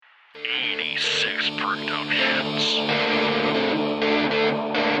86 Productions.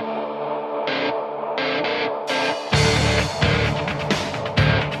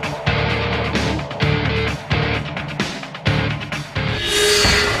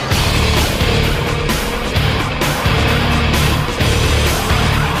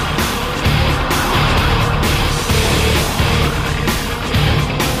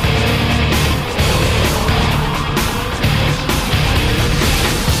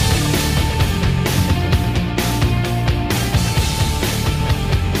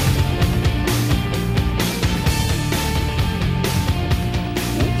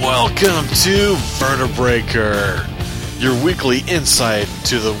 Welcome to Vertebreaker, your weekly insight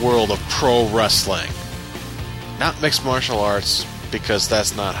to the world of pro wrestling. Not mixed martial arts, because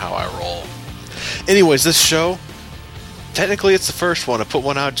that's not how I roll. Anyways, this show, technically it's the first one. I put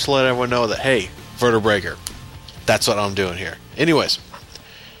one out just to let everyone know that, hey, Vertebreaker, that's what I'm doing here. Anyways,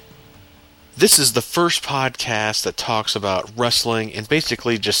 this is the first podcast that talks about wrestling and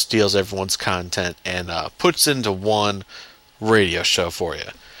basically just steals everyone's content and puts it into one radio show for you.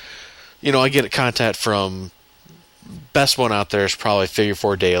 You know, I get content from, best one out there is probably Figure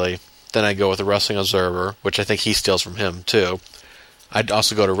 4 Daily. Then I go with the Wrestling Observer, which I think he steals from him too. I'd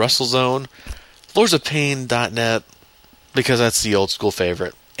also go to WrestleZone, LordsOfPain.net, because that's the old school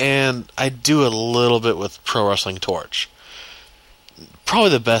favorite. And I do a little bit with Pro Wrestling Torch.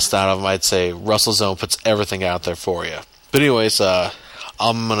 Probably the best out of them, I'd say WrestleZone puts everything out there for you. But anyways, I'm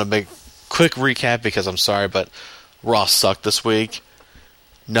going to make a quick recap because I'm sorry, but Raw sucked this week.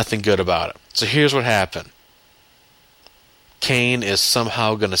 Nothing good about it. So here's what happened. Kane is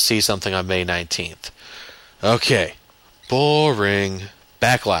somehow going to see something on May 19th. Okay. Boring.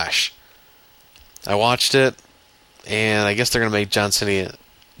 Backlash. I watched it, and I guess they're going to make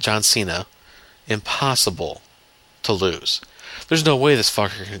John Cena impossible to lose. There's no way this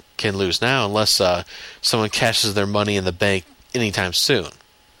fucker can lose now unless someone cashes their money in the bank anytime soon.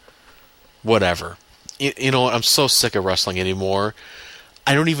 Whatever. You know what? I'm so sick of wrestling anymore.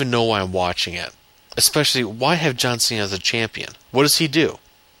 I don't even know why I'm watching it. Especially, why have John Cena as a champion? What does he do?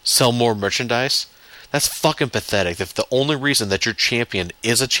 Sell more merchandise? That's fucking pathetic. If the only reason that your champion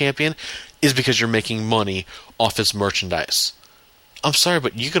is a champion is because you're making money off his merchandise. I'm sorry,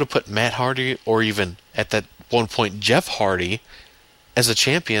 but you could have put Matt Hardy, or even at that one point Jeff Hardy, as a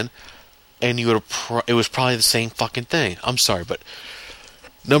champion, and you would have it was probably the same fucking thing. I'm sorry, but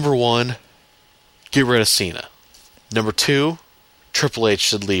number one, get rid of Cena. Number two, Triple H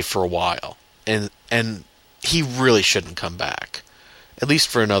should leave for a while. And he really shouldn't come back. At least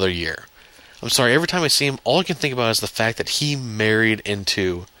for another year. I'm sorry, every time I see him, all I can think about is the fact that he married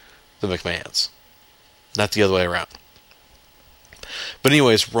into the McMahons. Not the other way around. But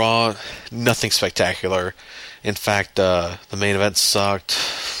anyways, Raw, nothing spectacular. In fact, the main event sucked.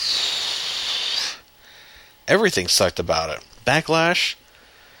 Everything sucked about it. Backlash,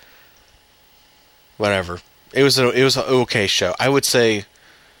 whatever. It was an okay show. I would say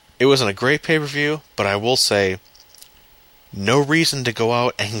it wasn't a great pay-per-view, but I will say no reason to go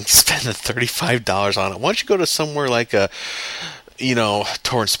out and spend the $35 on it. Why don't you go to somewhere like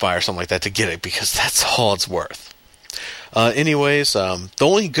Torrent Spy or something like that to get it, because that's all it's worth. Anyways, the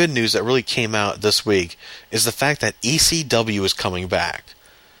only good news that really came out this week is the fact that ECW is coming back.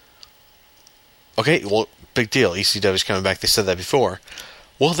 Okay, well, big deal. ECW is coming back. They said that before.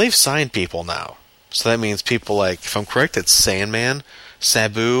 Well, they've signed people now. So that means people like, if I'm correct, it's Sandman,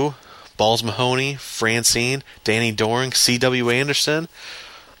 Sabu, Balls Mahoney, Francine, Danny Doring, C.W. Anderson.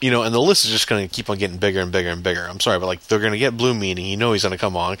 You know, and the list is just going to keep on getting bigger and bigger and bigger. I'm sorry, but like, they're going to get Blue Meanie. You know he's going to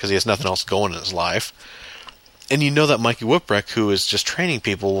come on because he has nothing else going in his life. And you know that Mikey Whipwreck, who is just training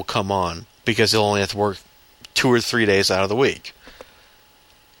people, will come on because he'll only have to work 2 or 3 days out of the week.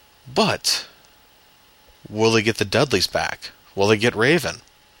 But will they get the Dudleys back? Will they get Raven?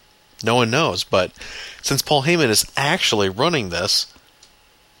 No one knows, but since Paul Heyman is actually running this,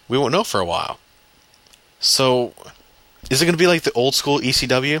 we won't know for a while. So, is it going to be like the old school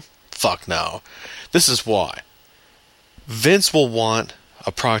ECW? Fuck no. This is why. Vince will want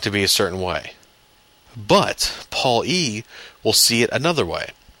a product to be a certain way. But Paul E. will see it another way.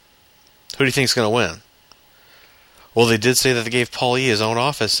 Who do you think is going to win? Well, they did say that they gave Paul E. his own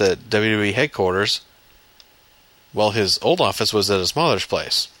office at WWE headquarters. Well, his old office was at his mother's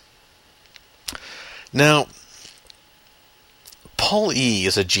place. Now, Paul E.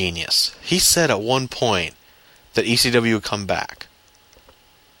 is a genius. He said at one point that ECW would come back.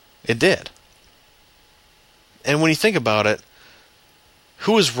 It did. And when you think about it,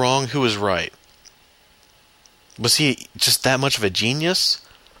 who was wrong, who was right? Was he just that much of a genius?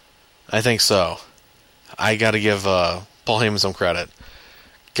 I think so. I gotta give Paul Heyman some credit.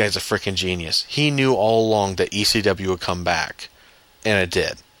 Guy's a freaking genius. He knew all along that ECW would come back, and it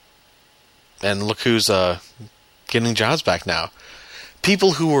did. And look who's getting jobs back now.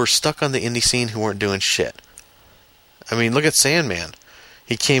 People who were stuck on the indie scene who weren't doing shit. I mean, look at Sandman.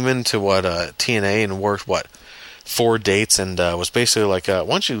 He came into TNA and worked 4 dates and was basically like, why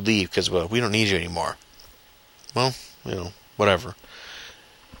don't you leave because we don't need you anymore. Well, whatever.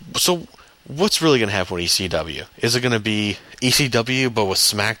 So what's really going to happen with ECW? Is it going to be ECW but with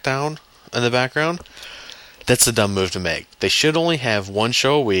SmackDown in the background? That's a dumb move to make. They should only have one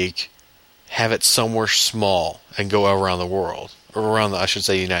show a week, have it somewhere small, and go around the world. Or around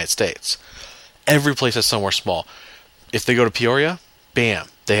the United States. Every place is somewhere small. If they go to Peoria, bam,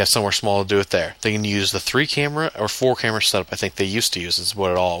 they have somewhere small to do it there. They can use the 3-camera or 4-camera setup I think they used to use. Is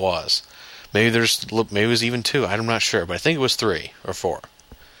what it all was. Maybe it was even 2. I'm not sure, but I think it was 3 or 4.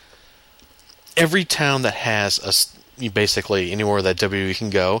 Every town that has basically anywhere that WWE can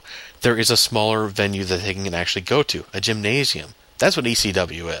go, there is a smaller venue that they can actually go to, a gymnasium. That's what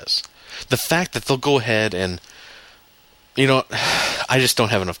ECW is. The fact that they'll go ahead and, I just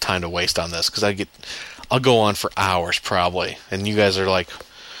don't have enough time to waste on this because I'll go on for hours probably, and you guys are like,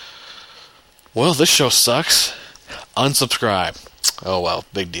 well, this show sucks. Unsubscribe. Oh well,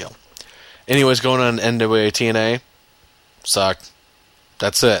 big deal. Anyways, going on NWA TNA, sucked.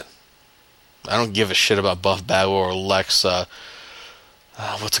 That's it. I don't give a shit about Buff Bagwell or Lex.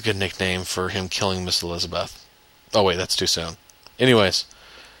 What's a good nickname for him killing Miss Elizabeth? Oh wait, that's too soon. Anyways,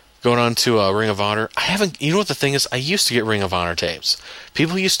 going on to Ring of Honor. You know what the thing is? I used to get Ring of Honor tapes.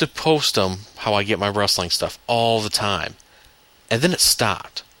 People used to post them, how I get my wrestling stuff, all the time. And then it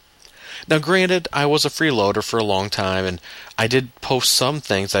stopped. Now granted, I was a freeloader for a long time, and I did post some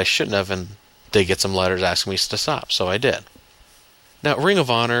things I shouldn't have, and they get some letters asking me to stop, so I did. Now, Ring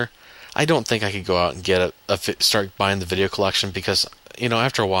of Honor, I don't think I could go out and get start buying the video collection because,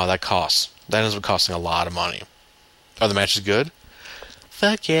 after a while that costs. That ends up costing a lot of money. Are the matches good?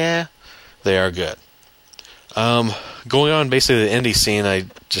 Fuck yeah. They are good. Going on basically the indie scene, I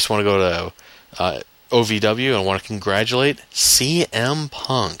just want to go to OVW and want to congratulate CM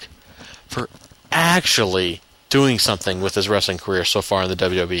Punk for actually doing something with his wrestling career so far in the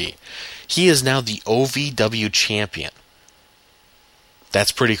WWE. He is now the OVW champion.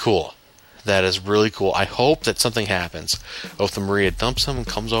 That's pretty cool. That is really cool. I hope that something happens. If the Maria dumps him and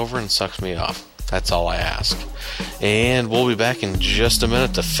comes over and sucks me off. That's all I ask. And we'll be back in just a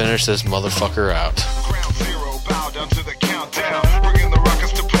minute to finish this motherfucker out. Ground zero, bow down to the countdown. Bringing the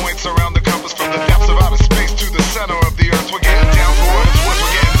rockets to points around the compass from the depths of outer space to the center of the earth. We're getting down for what it's worth.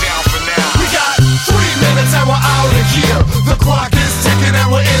 We're getting down for now. We got 3 minutes and we're out of here. The clock is ticking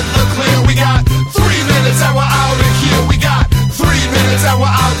and we're in the clear. We got 3 minutes and we're out of here. We got 3 minutes and we're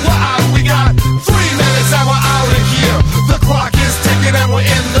out. We got 3 minutes and we're out of here. The clock is ticking and we're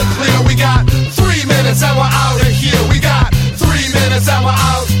in the clear. We got 3 minutes and we're out of here. We got 3 minutes and we're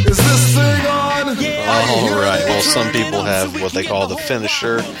out. Is this thing on? Alright, well, some people have what they call the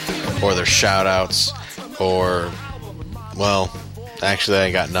finisher, or their shout-outs, or, well, actually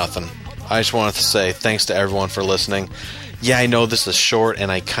I got nothing. I just wanted to say thanks to everyone for listening. Yeah, I know this is short,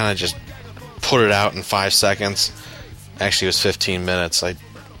 and I kind of just put it out in 5 seconds. Actually, it was 15 minutes. I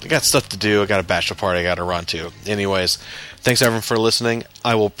got stuff to do. I got a bachelor party I got to run to. Anyways, thanks everyone for listening.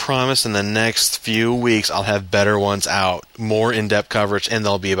 I will promise in the next few weeks I'll have better ones out, more in-depth coverage, and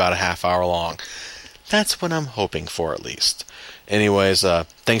they'll be about a half hour long. That's what I'm hoping for, at least. Anyways,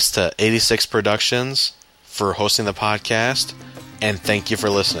 thanks to 86 Productions for hosting the podcast, and thank you for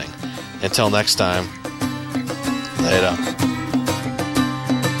listening. Until next time, later.